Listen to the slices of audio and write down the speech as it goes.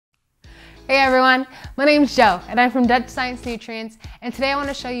Hey everyone, my name's Joe and I'm from Dutch Science Nutrients, and today I want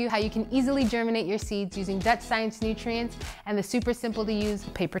to show you how you can easily germinate your seeds using Dutch Science Nutrients and the super simple to use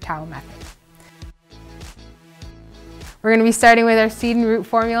paper towel method. We're going to be starting with our seed and root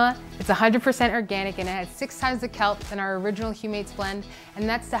formula. It's 100% organic and it has 6 times the kelp than our original Humates blend, and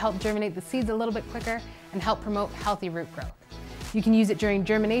that's to help germinate the seeds a little bit quicker and help promote healthy root growth. You can use it during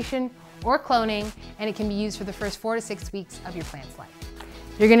germination or cloning, and it can be used for the first 4 to 6 weeks of your plant's life.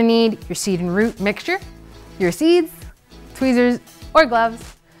 You're going to need your seed and root mixture, your seeds, tweezers or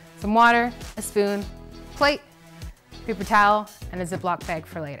gloves, some water, a spoon, plate, paper towel, and a Ziploc bag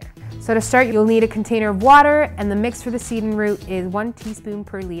for later. So to start, you'll need a container of water, and the mix for the seed and root is 1 teaspoon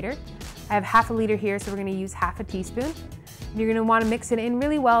per liter. I have half a liter here, so we're going to use half a teaspoon. You're going to want to mix it in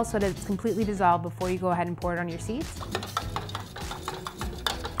really well so that it's completely dissolved before you go ahead and pour it on your seeds.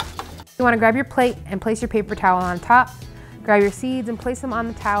 You want to grab your plate and place your paper towel on top. Grab your seeds and place them on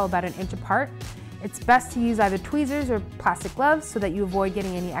the towel about 1 inch apart. It's best to use either tweezers or plastic gloves so that you avoid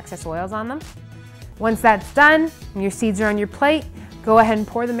getting any excess oils on them. Once that's done and your seeds are on your plate, go ahead and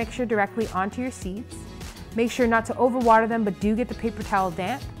pour the mixture directly onto your seeds. Make sure not to overwater them, but do get the paper towel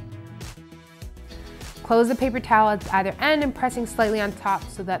damp. Close the paper towel at either end and pressing slightly on top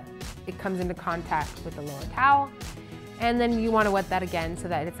so that it comes into contact with the lower towel. And then you want to wet that again so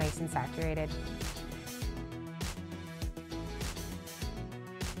that it's nice and saturated.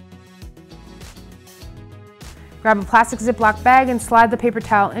 Grab a plastic Ziploc bag and slide the paper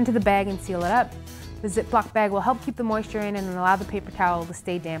towel into the bag and seal it up. The Ziploc bag will help keep the moisture in and allow the paper towel to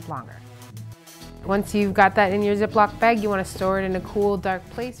stay damp longer. Once you've got that in your Ziploc bag, you want to store it in a cool, dark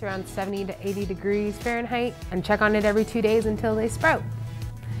place around 70 to 80 degrees Fahrenheit and check on it every 2 days until they sprout.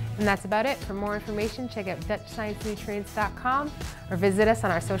 And that's about it. For more information, check out DutchScienceNutrients.com or visit us on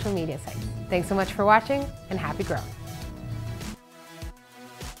our social media sites. Thanks so much for watching and happy growing.